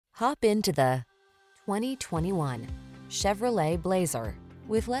Hop into the 2021 Chevrolet Blazer.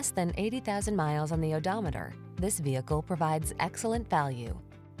 With less than 80,000 miles on the odometer, this vehicle provides excellent value.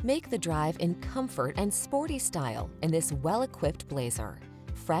 Make the drive in comfort and sporty style in this well-equipped Blazer.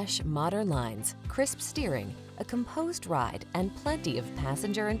 Fresh, modern lines, crisp steering, a composed ride, and plenty of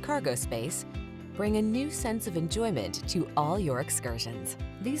passenger and cargo space bring a new sense of enjoyment to all your excursions.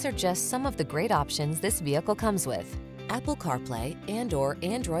 These are just some of the great options this vehicle comes with: Apple CarPlay and/or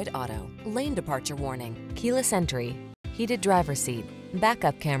Android Auto, lane departure warning, keyless entry, heated driver's seat,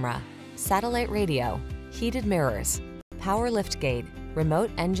 backup camera, satellite radio, heated mirrors, power liftgate,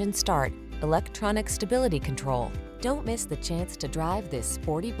 remote engine start, electronic stability control. Don't miss the chance to drive this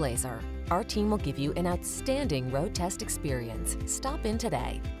sporty Blazer. Our team will give you an outstanding road test experience. Stop in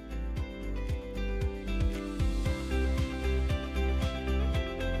today.